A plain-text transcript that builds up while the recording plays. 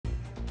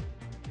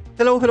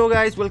Hello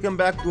guys, welcome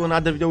back to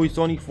another video with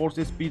Sonic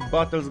Forces Speed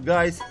Battles.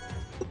 Guys,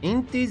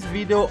 in this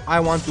video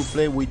I want to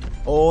play with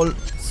all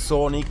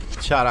Sonic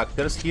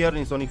characters here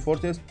in Sonic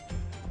Forces.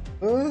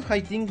 I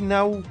think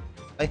now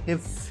I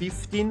have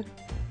 15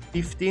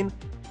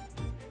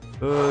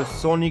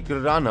 Sonic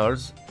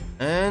runners,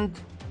 and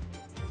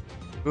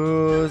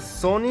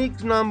Sonic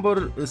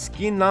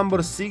skin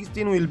number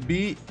 16 will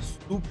be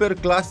Super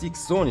Classic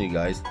Sonic,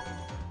 guys.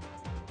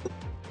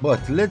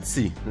 But let's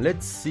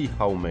see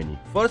how many.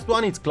 First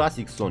one is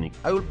Classic Sonic.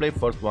 I will play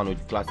first one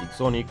with Classic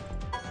Sonic.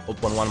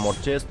 Open one more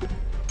chest.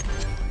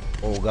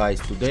 Oh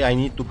guys, today I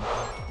need to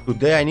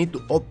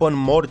open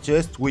more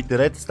chests with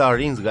red star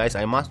rings, guys.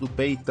 I must to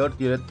pay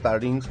 30 red star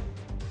rings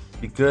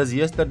because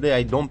yesterday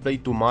I don't play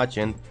too much,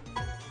 and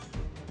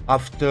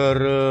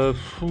after a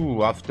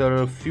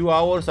few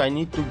hours I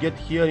need to get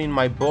here in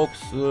my box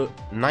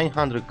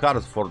 900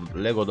 cards for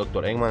Lego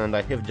Dr. Eggman, and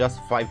I have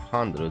just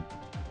 500.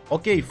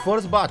 Okay,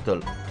 first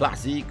battle,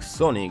 Classic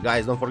Sonic.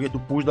 Guys, don't forget to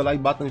push the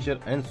like button, share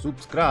and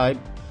subscribe.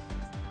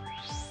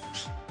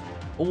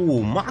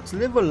 Oh, max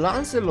level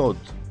Lancelot,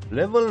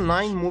 level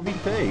 9 Movie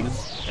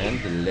Tails,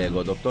 and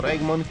Lego Dr.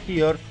 Eggman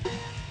here.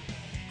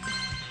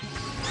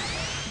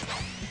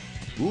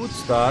 Good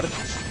start.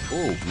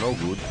 Oh, no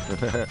good.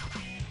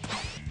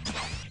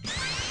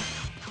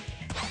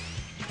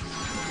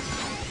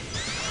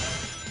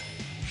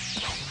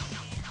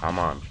 Come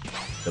on,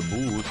 the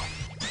boost.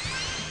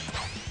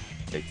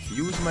 Let's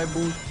use my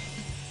boost.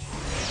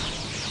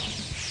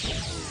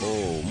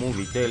 Oh,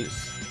 Movie Tails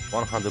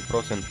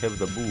 100% have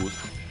the boost.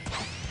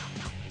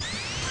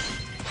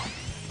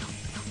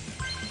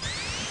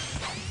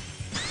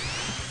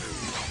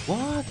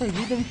 What? I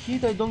didn't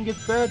hit, I don't get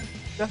bad.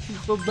 That is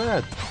so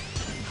bad.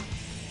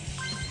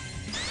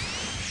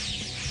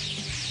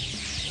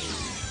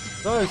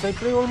 Guys, I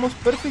play almost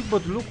perfect,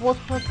 but look what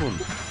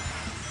happened.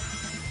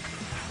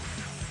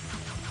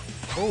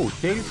 Oh,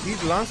 Tails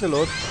hit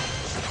Lancelot.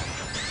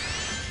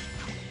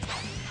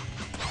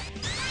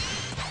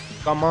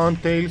 Come on,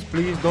 Tails,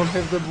 please don't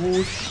have the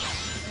boost.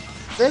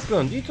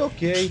 Second, it's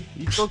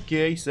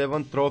okay,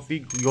 7 trophy,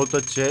 got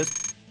a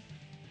chest.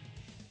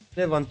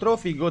 7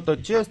 trophy, got a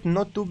chest,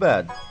 not too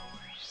bad.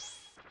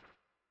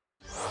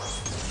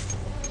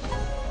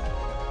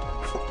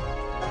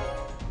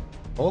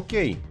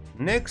 Okay,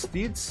 next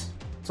it's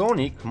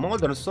Sonic,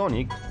 Modern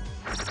Sonic.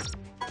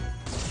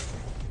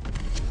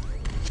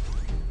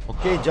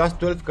 Okay, just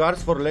 12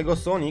 cards for Lego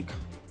Sonic.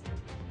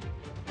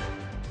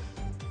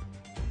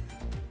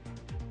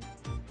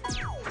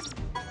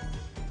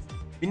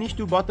 Finish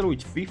 2 battle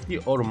with 50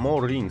 or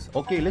more rings.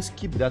 Okay, let's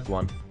skip that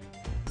one.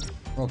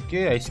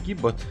 Okay, I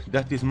skip, but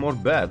that is more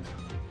bad.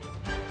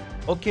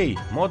 Okay,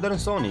 Modern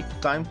Sonic,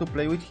 time to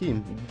play with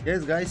him.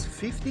 Yes guys,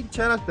 50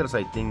 characters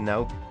I think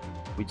now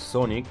with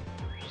Sonic.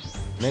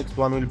 Next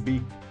one will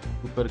be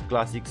Super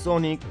Classic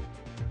Sonic.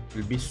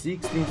 Will be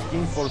 16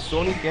 skins for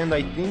Sonic, and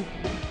I think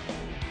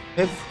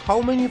have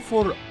how many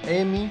for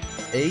Amy?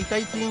 8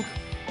 I think.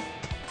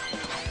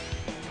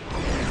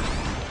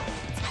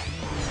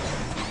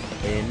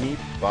 Amy,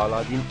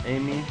 Paladin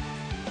Amy,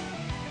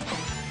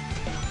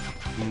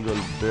 Single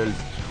Bell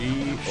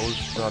 3, All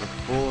Star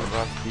 4,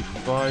 Rusty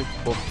 5,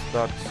 Pop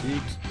Star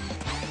 6,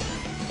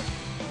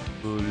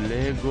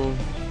 Lego.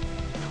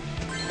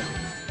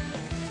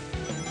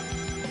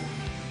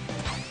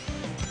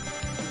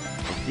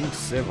 I think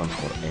 7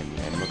 for Amy,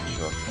 I'm not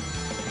sure.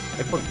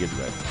 I forget,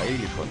 guys, I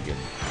really forget.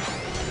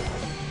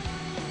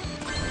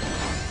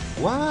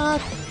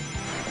 What?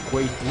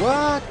 Wait,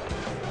 what?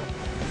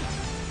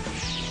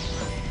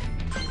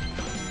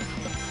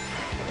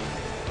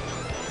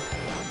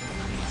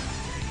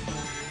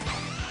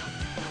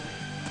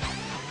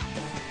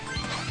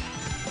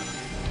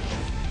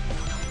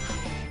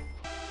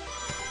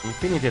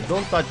 Infinity,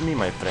 don't touch me,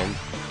 my friend.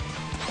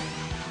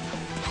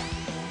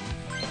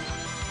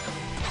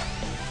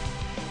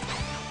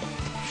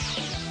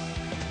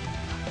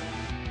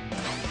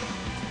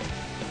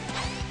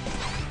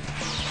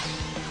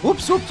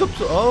 Oops.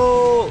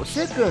 Oh,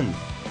 second.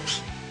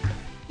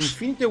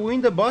 Infinity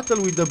win the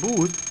battle with the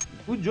boost.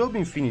 Good job,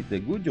 Infinity.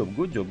 Good job.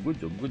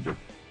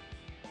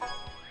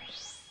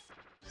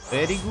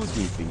 Very good,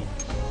 Infinity.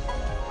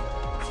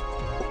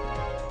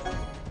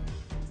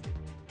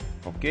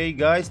 Okay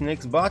guys,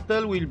 next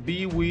battle will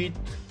be with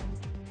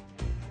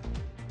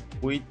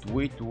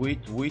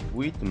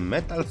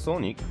Metal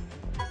Sonic.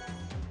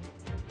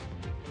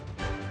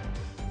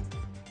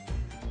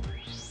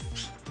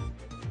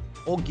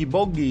 Oogie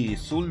Boogie,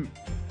 Sul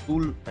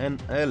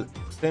NL,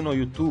 Xeno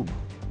YouTube,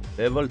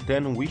 level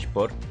 10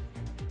 Whisper.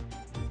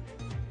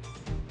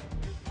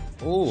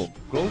 Oh,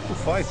 close to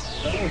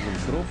 5,000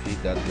 trophy,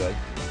 that guy,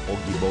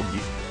 Oogie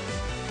Boogie.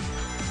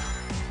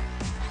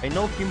 I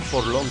know him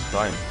for a long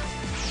time.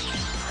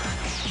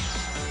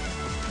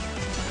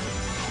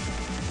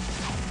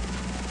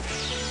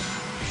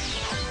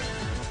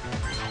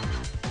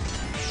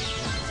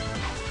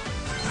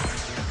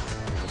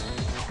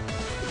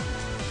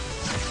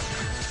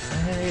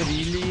 Hey,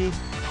 really?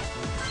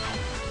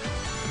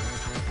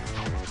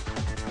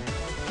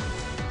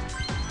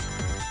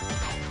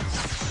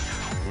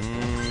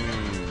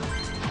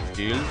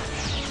 shield.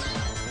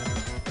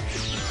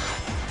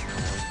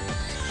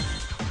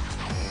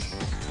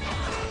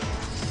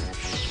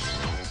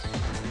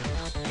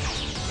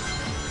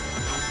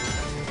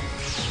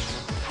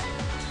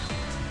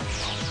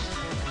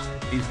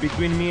 It's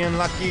between me and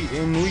Lucky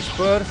and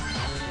Whisper.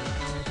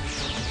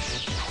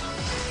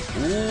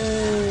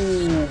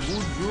 Ooh,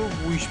 good job,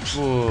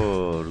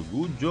 Whisper.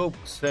 Good job,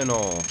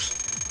 Xeno.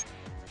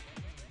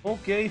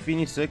 Okay,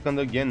 finish second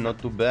again, not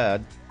too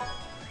bad.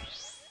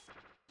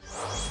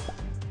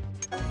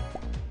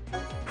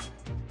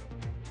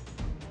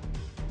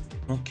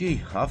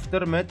 Okay,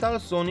 after Metal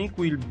Sonic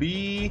will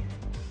be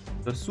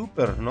the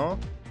Super, no?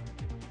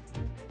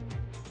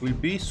 Will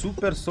be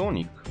Super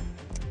Sonic.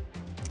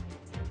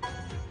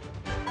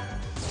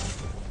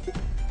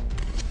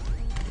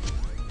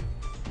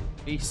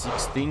 Okay,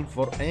 16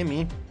 for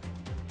Amy.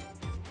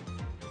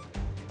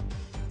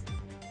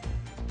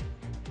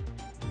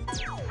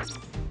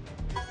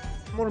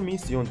 More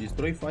mission,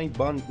 destroy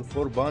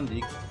 4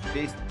 bandits.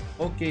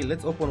 Okay,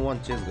 let's open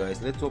one chest,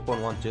 guys. Let's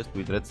open one chest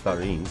with red star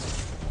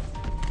rings.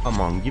 Come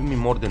on, give me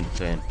more than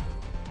 10.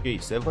 Okay,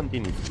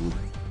 17 is good.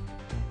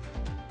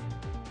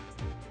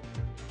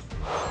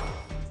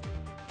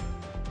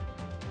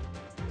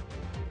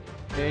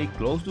 Okay,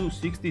 close to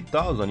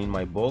 60,000 in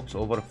my box,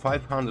 over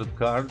 500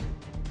 cards.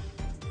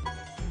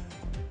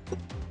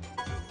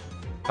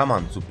 Come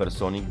on, Super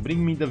Sonic,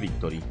 bring me the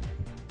victory.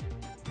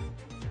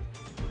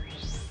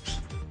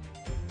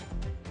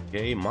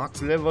 Okay,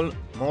 max level,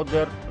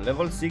 modern,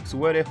 level 6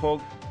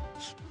 Werehog,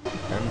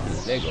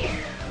 and Lego.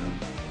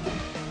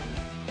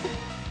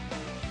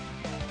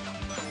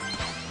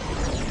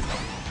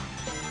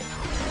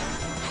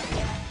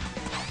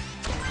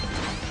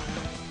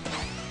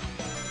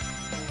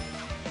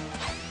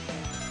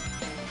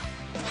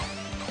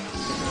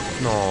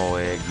 No,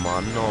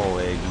 Eggman, no,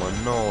 Eggman,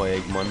 no,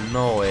 Eggman,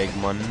 no,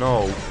 Eggman,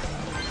 no.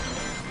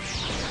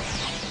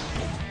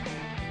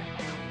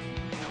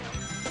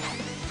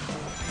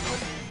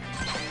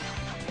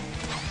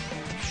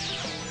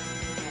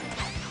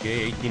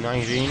 Okay,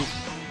 89 rings.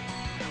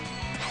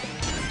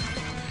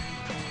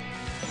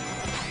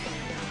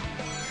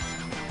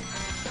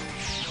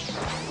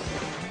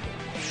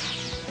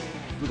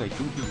 Good, I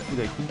think it's good,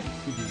 I think it's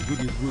good, it's good,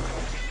 it's good.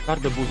 Start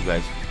the boost,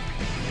 guys.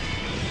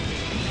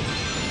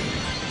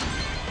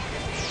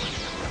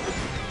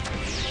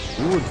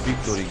 Good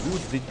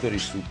victory,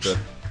 Super.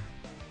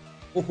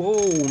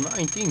 Oh,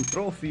 19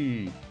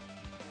 trophy.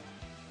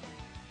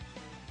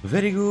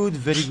 Very good,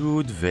 very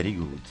good, very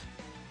good.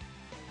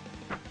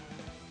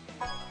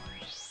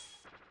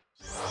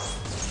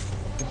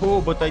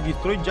 Oh, but I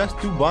destroyed just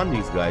 2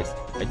 bandits, guys.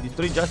 I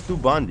destroyed just 2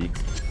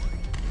 bandits.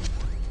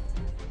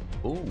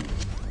 Oh,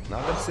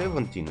 another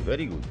 17,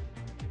 very good.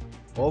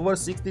 Over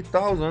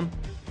 60,000.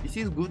 This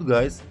is good,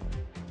 guys.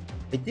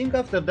 I think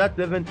after that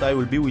event I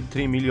will be with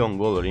 3 million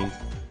gold rings.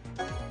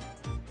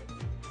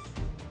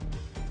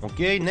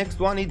 Okay, next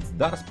one is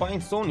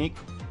Darkspine Sonic.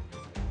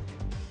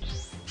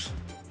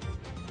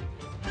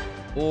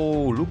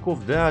 Oh, look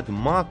of that,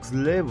 max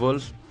level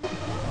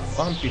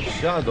Vampire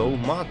Shadow,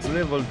 max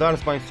level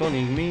Darkspine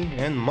Sonic me,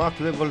 and max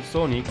level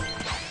Sonic.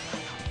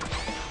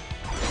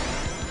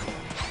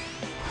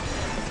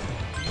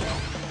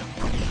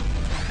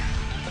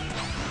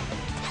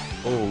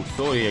 Oh,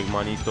 sorry,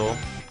 Eggmanito.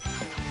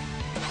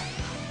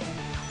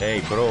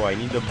 Hey, bro, I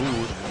need a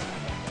boost.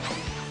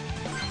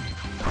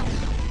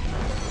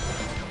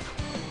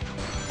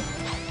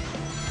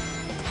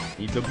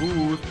 Need a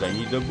boost, I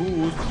need a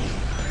boost.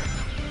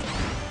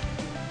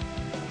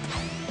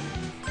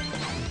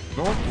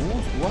 No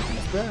boost? What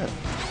is that?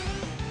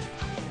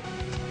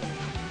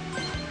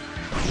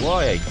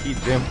 Why I hit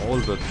them all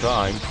the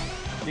time?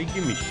 They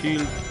give me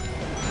shield.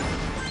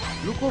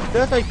 Look at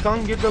that, I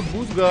can't get the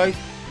boost, guys.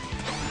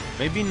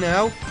 Maybe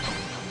now?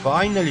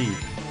 Finally!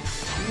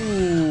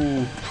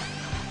 Ooh.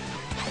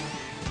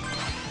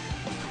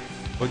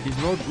 But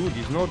it's not good,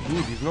 it's not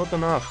good, it's not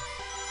enough.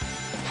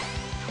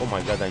 Oh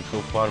my god, I'm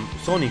so far.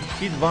 Sonic,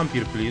 hit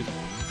Vampire, please.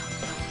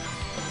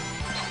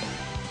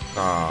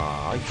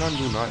 Ah, I can't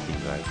do nothing,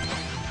 guys.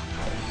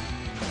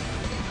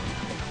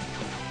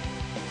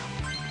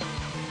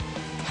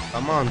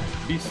 Come on,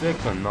 be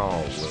second. No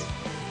way.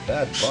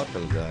 Bad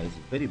battle, guys.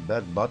 Very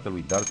bad battle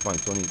with Darkspine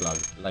Sonic,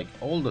 like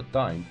all the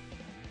time.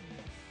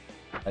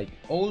 Like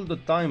all the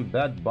time,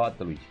 bad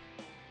battle with.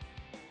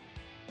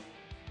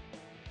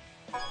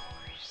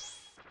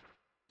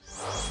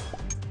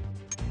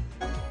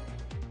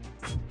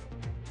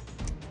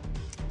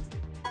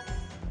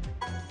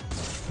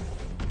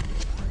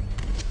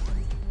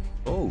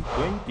 Oh,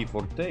 20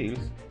 for Tails,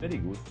 very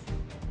good.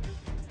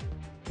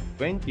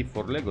 20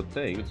 for Lego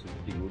Tails,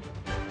 very good.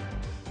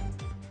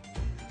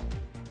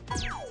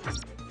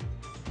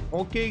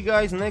 Okay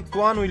guys, next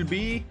one will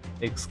be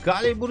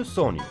Excalibur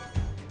Sonic.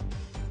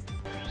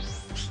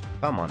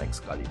 Come on,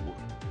 Excalibur.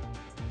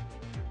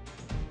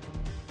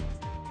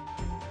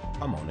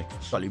 Come on,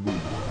 Excalibur.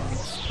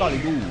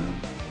 Excalibur.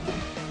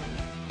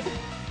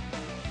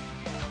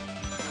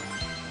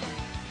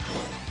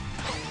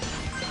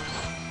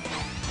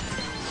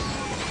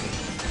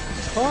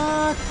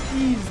 What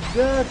is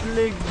that,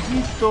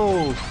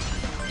 Legito?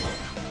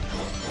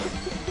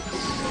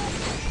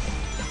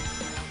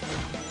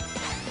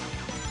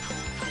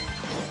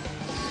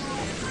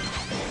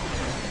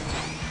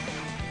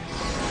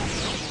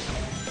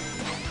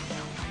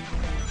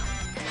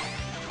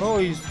 Oh,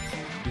 it's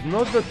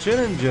not the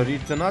challenger,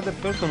 it's another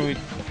person with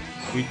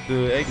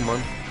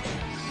Eggman.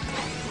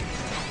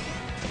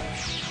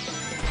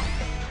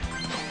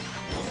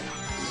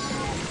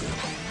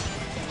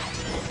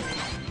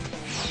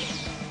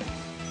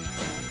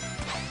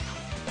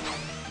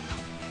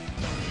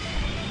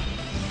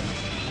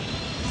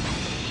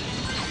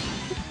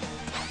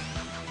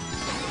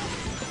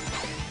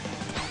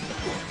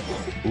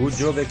 Good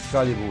job,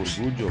 Excalibur.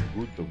 Good job,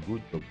 good job,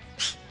 good job.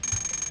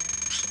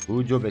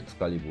 Good job,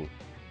 Excalibur.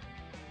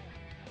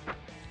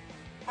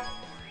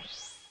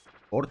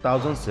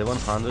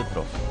 4,700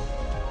 trophy.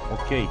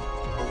 Okay,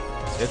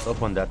 let's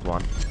open that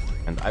one.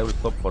 And I will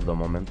stop for the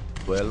moment.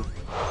 12.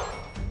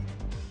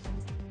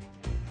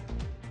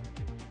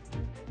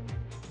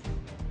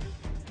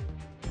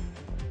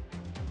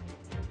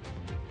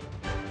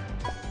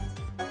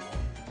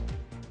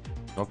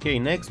 Okay,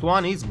 next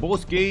one is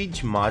Boss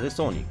Cage Mother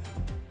Sonic.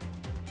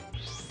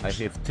 I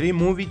have 3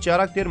 movie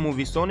character,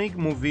 movie Sonic,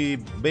 movie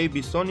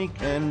Baby Sonic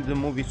and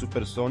movie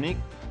Super Sonic.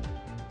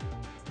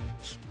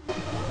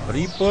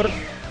 Reaper,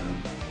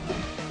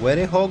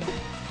 Werehog,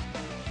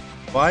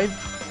 5.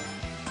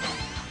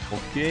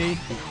 Okay,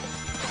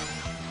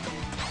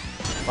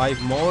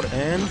 5 more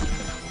and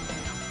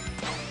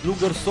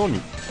Luger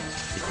Sonic.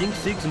 I think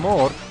 6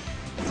 more.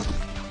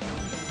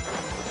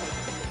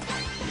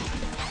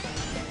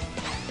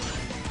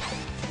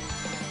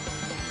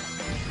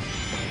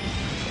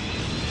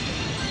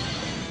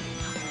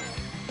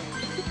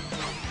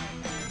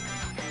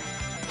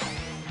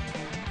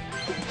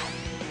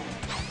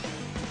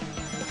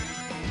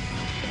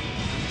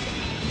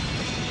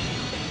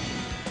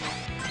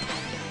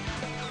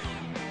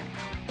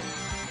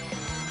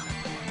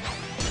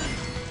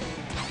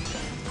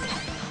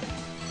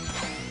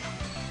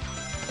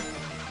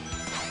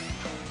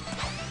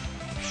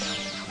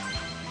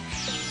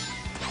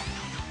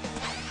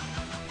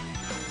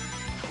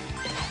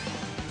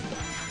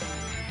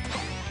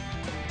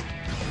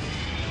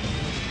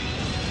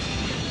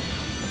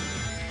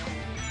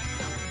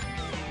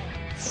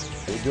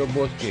 Good job,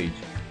 Boss Cage.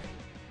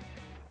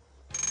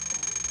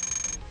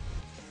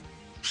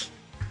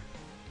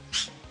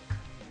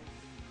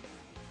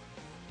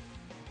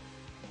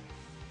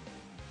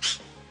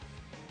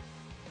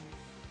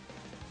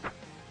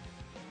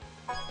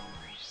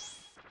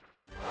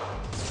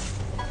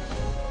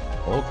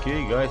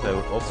 Okay guys, I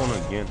will open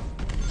again.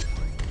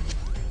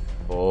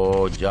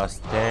 Oh,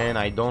 just 10.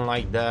 I don't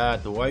like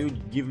that. Why you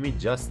give me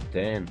just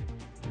 10?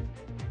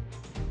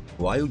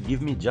 Why you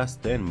give me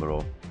just 10,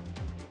 bro?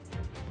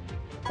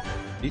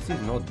 This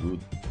is not good.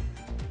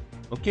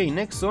 Okay,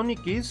 next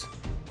Sonic is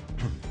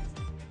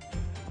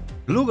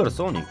Luger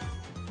Sonic,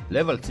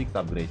 level 6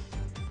 upgrade.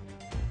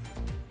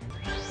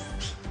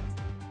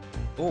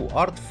 Oh,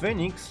 Art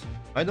Phoenix.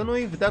 I don't know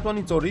if that one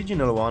is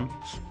original one.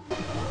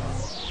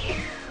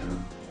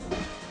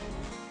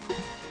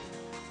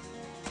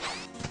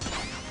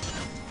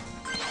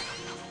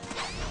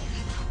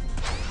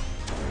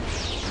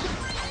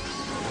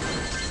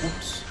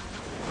 Oops.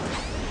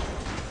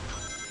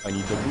 I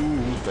need a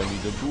boost, I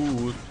need a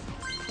boost.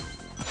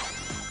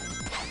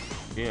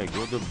 Okay, I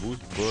got the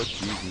boost, but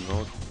it's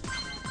not.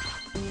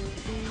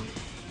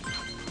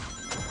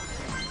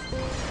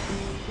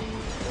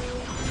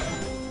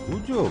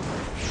 Good job.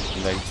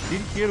 And I'm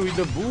still here with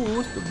the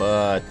boost,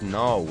 but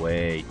no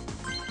way.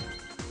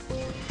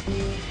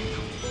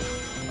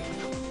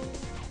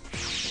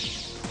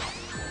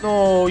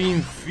 No,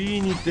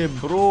 Infinite,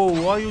 bro,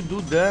 why you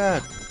do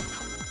that?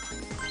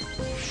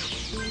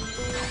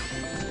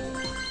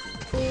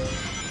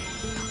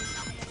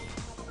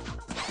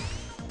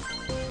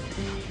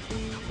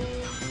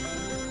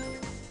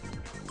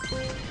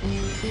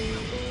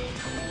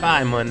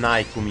 I'm an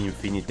Icum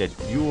Infinite.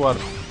 You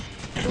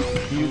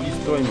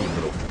destroy me,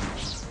 bro.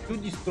 You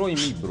destroy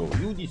me, bro.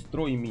 You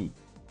destroy me.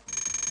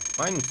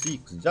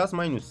 -6, just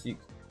 -6.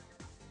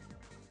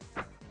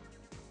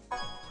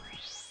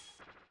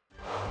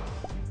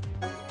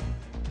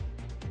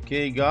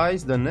 Okay,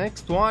 guys, the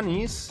next one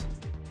is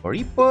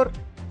Reaper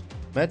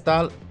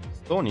Metal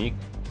Sonic.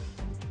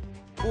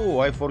 Oh,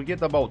 I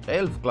forget about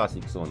Elf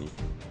Classic Sonic.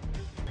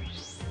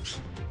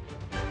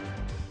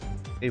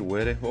 Hey,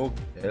 Werehog,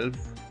 Elf,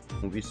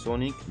 Movie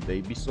Sonic,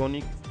 Baby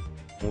Sonic,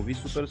 Movie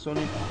Super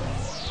Sonic.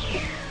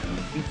 I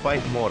think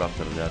 5 more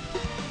after that.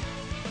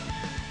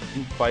 I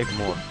think 5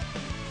 more.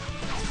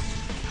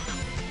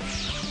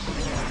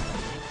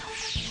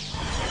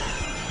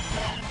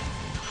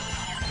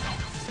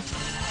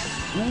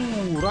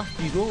 Ooh,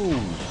 Rusty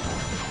Rose.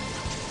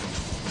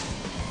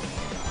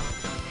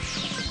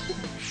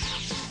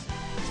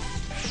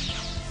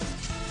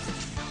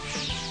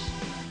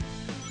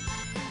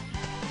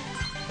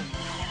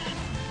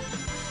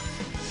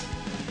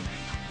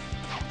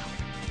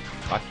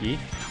 Aqui.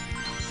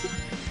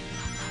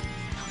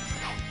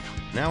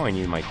 Now I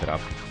need my trap.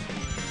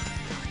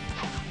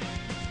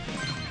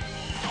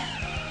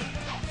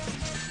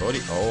 Sorry.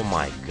 Oh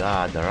my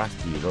god, the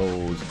Rusty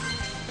Rose.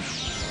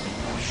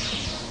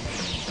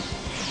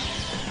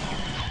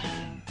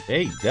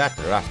 Take that,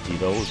 Rusty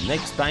Rose.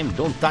 Next time,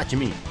 don't touch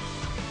me.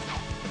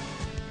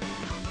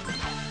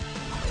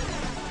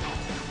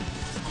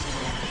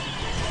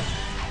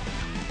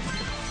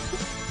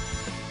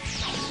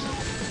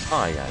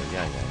 Ay, ay,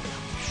 ay, ay.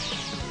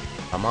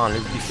 Come on,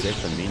 let's be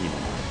safe and minimum.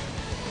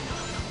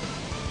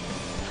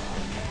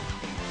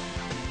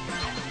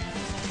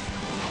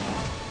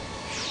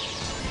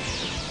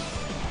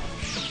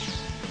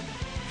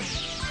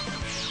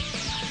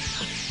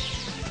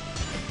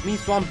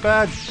 Miss one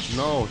pad?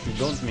 No, you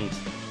don't miss.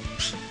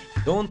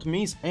 Don't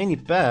miss any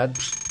pad.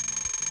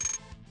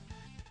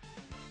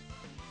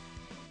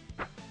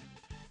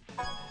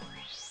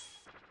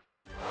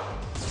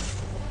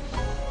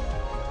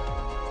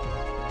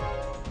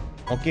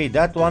 Okay,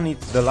 that one is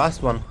the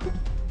last one.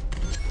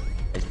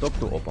 I stopped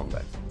to open,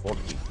 guys.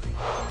 40.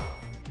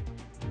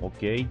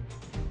 Okay.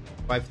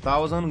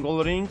 5,000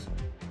 gold rings.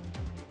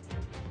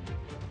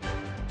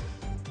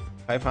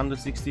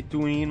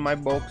 562 in my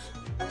box.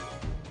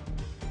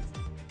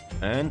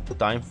 And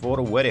time for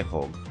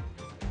Werehog.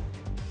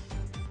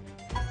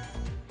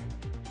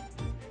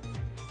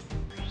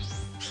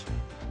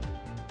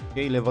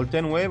 Okay, level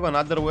 10 wave,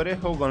 another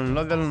Werehog on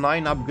level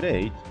 9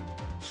 upgrade.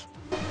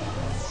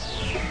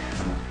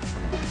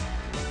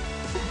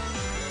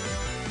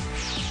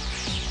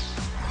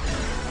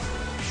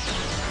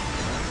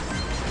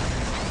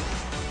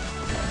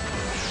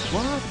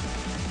 What?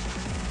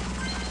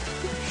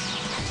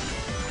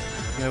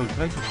 Yeah, I will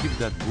try to keep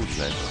that good,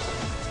 guys.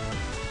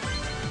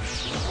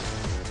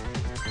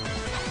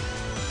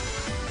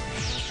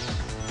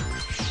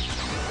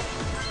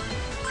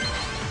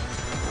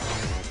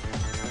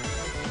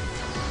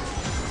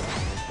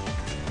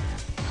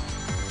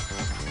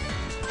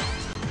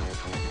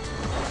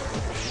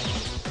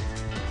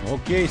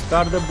 Okay,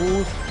 start the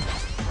boost.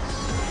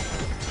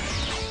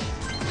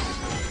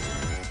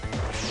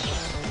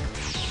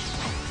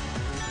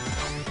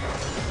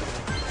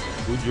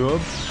 Good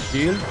job.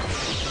 Still.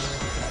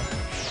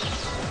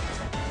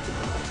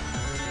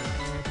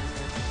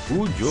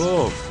 Good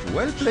job.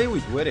 Well played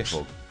with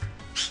Werehog.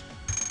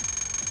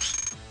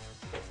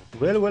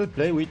 Well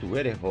played with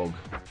Werehog.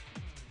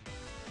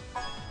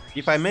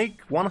 If I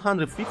make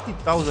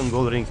 150,000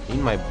 gold rings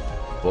in my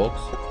box,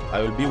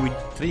 I will be with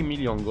 3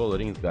 million gold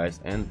rings, guys,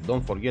 and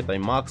don't forget I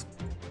maxed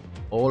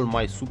all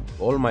my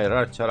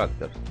rare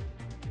characters.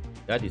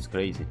 That is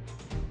crazy.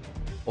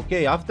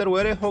 Okay, after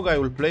Werehog I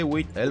will play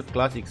with Elf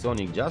Classic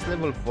Sonic, just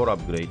level 4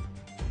 upgrade.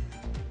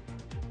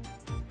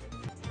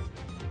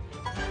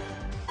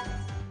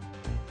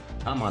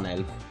 Come on,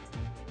 Elf.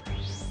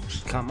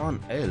 Come on,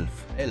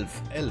 Elf.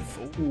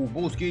 Ooh,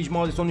 boss cage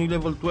mod Sonic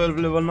level 12,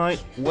 level 9,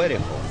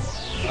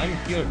 Werehog. I'm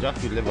here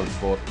just with level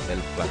 4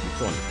 Elf Classic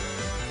Sonic.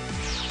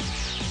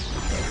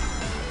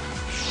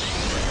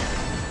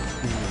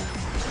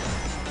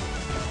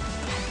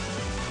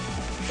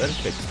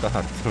 Perfect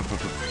start.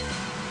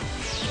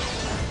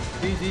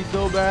 This is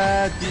so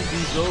bad. This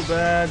is so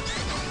bad.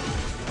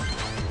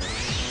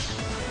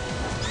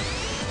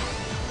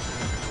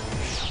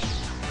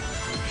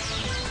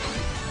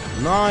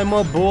 Nah, I'm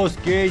a boss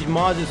cage,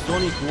 Maze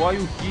Sonic. Why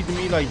you hit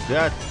me like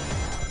that?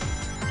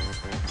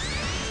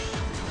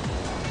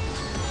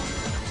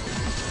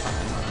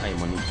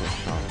 I'm a ninja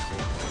chance.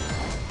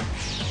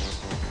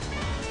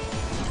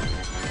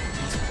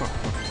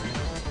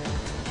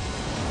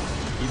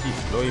 He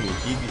destroy me,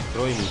 he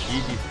destroy me, he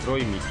destroy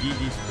me, he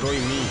destroy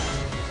me.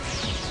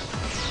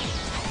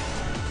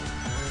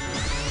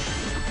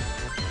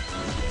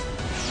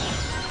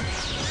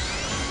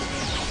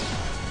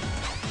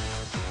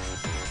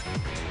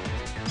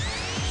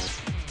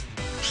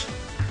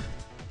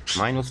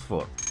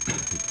 -4.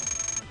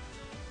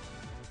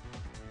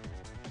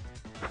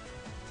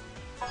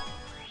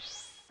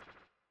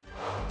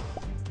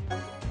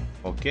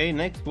 Okay,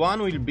 next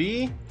one will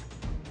be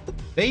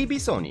Baby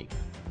Sonic.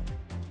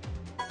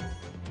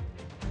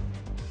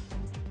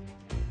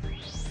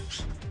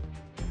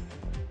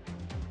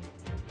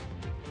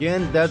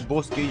 Can that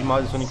boss cage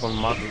Maze Sonic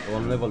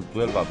on level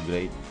 12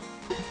 upgrade?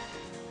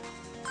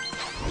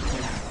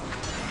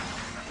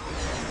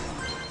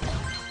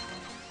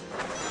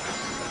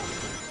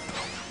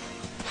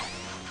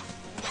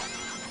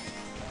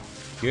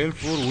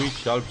 Careful with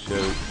sharp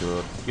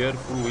shelter.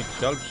 Careful with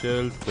sharp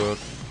shelter.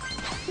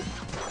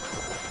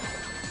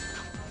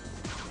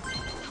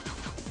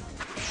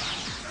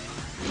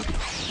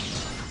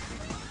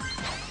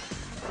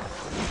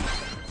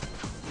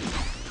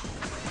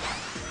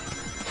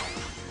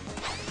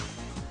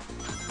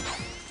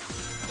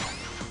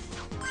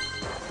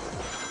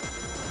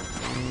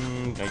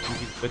 I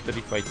think it's better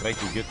if I try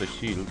to get a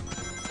shield.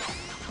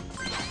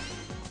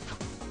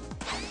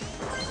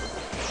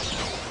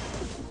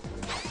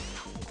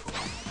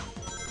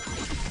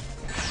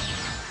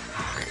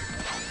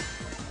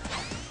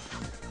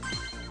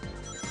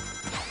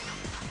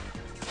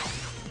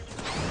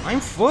 I'm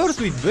first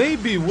with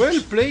baby.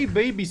 Well played,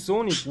 baby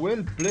Sonic.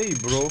 Well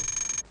played, bro.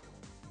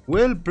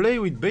 Well played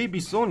with baby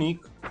Sonic.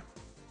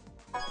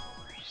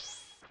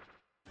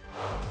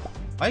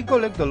 I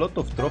collect a lot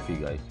of trophy,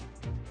 guys.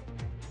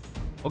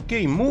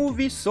 Okay,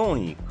 movie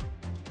Sonic.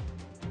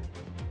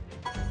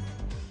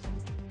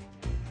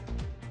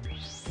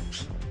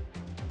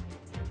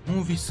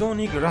 Movie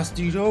Sonic,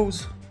 Rusty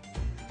Rose,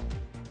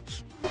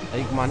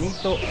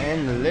 Eggmanito,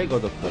 and Lego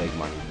Dr.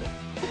 Eggmanito.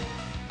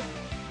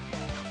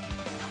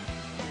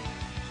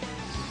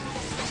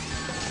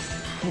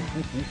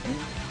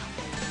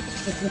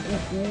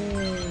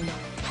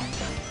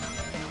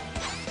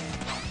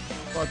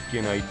 What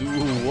can I do?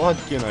 What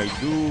can I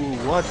do?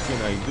 What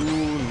can I do?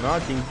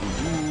 Nothing to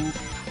do.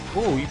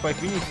 Oh, if I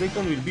finish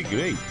second will be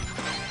great.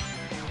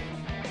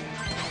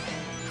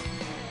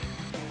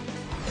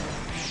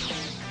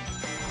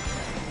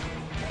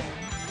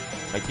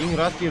 I think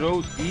Rusty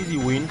Rose easy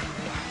win.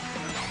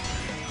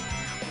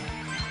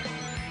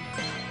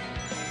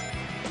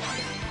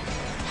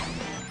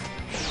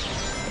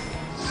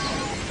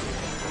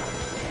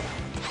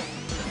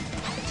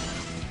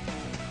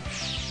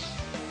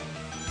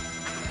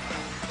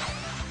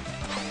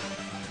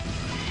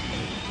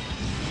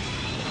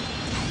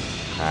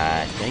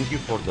 Thank you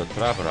for the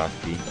trap,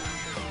 Rusty.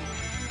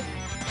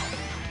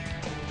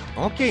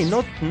 Okay,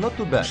 not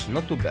too bad,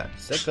 not too bad.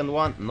 Second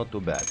one, not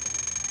too bad.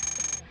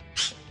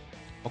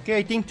 Okay,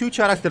 I think 2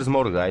 characters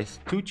more, guys.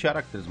 2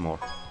 characters more.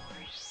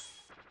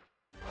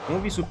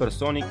 Movie Super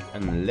Sonic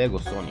and Lego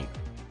Sonic.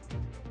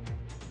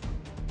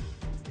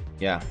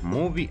 Yeah,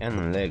 movie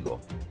and Lego.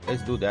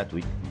 Let's do that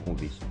with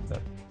movie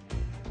Super.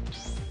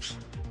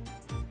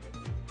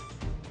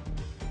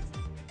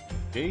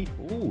 Okay,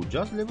 oh,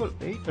 just level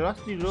 8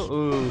 Rusty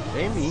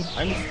Amy.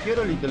 I'm scared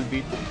a little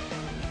bit.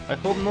 I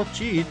hope not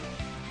cheat.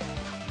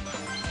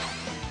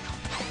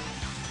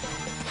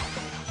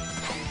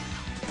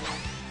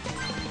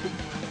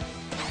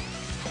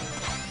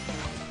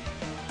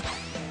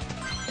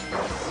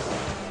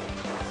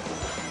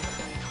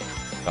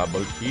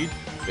 Double hit,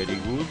 very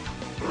good.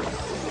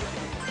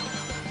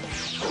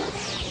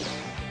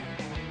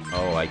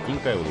 Oh, I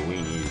think I will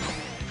win easy.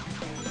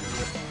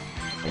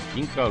 I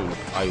think I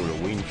will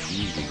win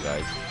easy,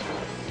 guys.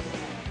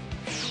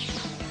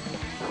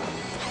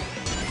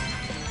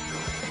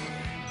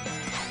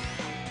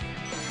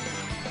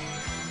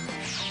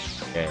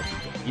 Yes,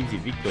 easy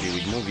victory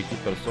with movie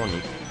Super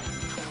Sonic.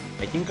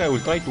 I think I will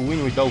try to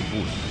win without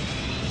boost.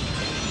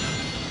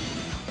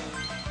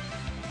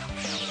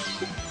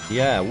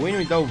 Yeah, win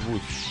without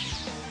boost.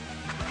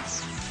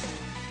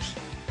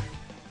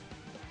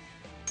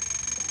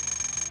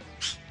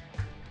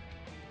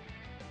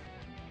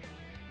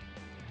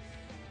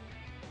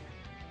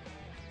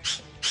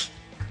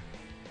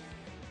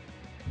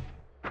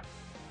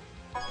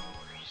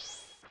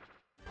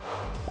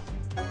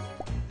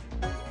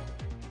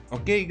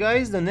 Okay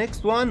guys, the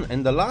next one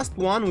and the last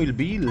one will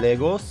be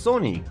Lego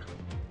Sonic,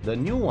 the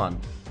new one.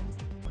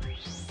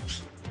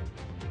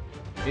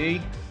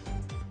 Okay.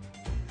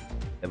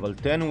 Level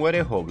 10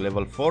 Werehog,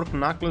 level 4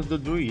 Knuckles the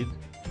Druid.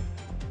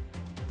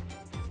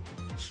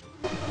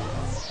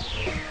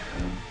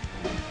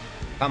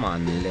 Come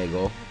on,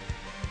 Lego.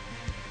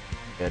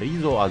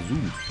 Rizo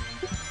Azul.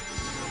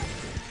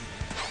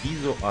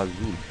 Rizo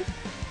Azul.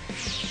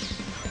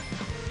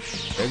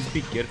 Let's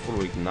be careful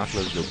with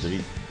Knuckles the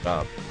Druid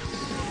trap.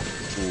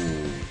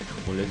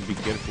 Ooh, let's be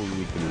careful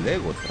with the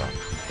Lego trap.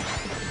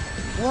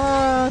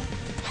 What?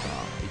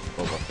 Oh, it's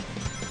over.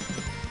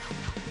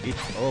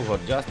 It's over.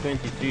 Just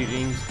 23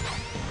 rings.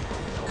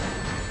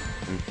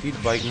 And hit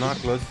by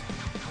Knuckles.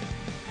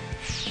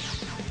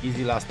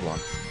 Easy last one.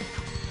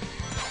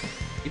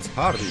 It's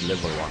hard with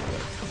level 1,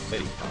 guys.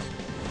 Very hard.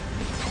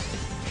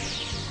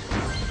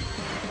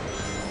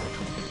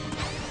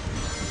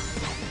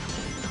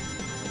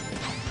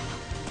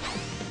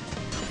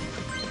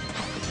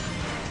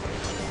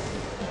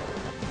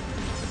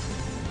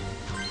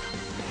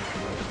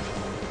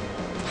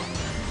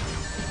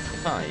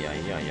 Ay,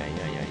 ay, ay, ay,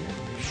 ay, ay.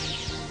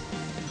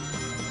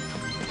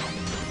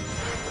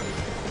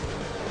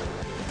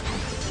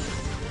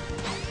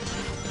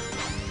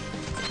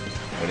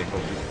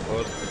 Werehog is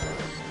first.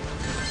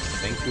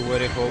 Thank you,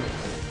 Werehog.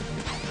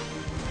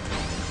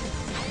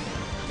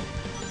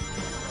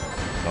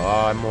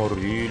 I'm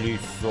really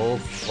so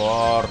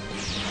far.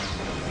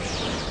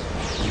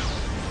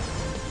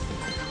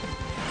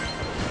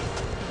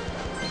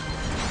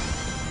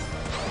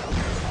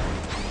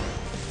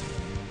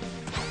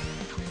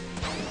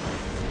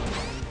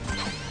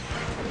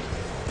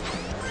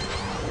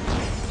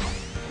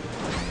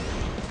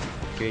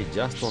 Okay,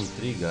 just on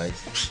 3,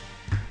 guys.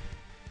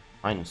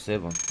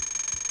 -7.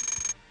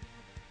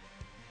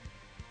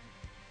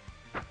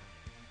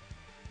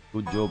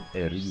 Good job,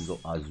 Rizo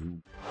Azul.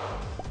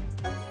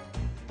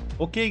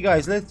 Okay,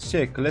 guys, let's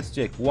check.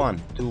 1,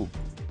 2,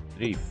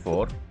 3,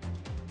 4,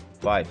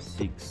 5,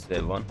 6,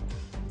 7,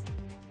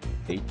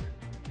 8,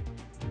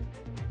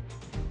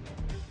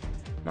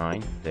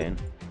 9, 10,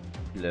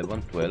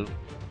 11, 12,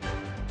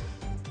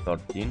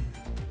 13,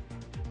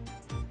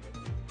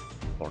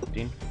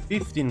 14,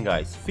 15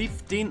 guys,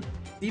 15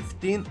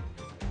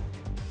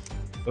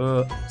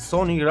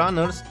 Sonic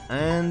Runners,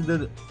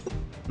 and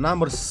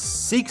number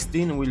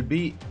 16 will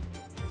be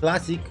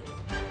classic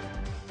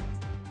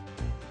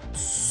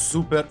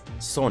Super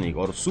Sonic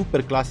or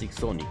Super Classic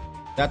Sonic.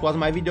 That was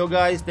my video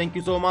guys, thank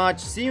you so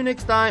much, see you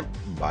next time,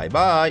 bye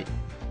bye.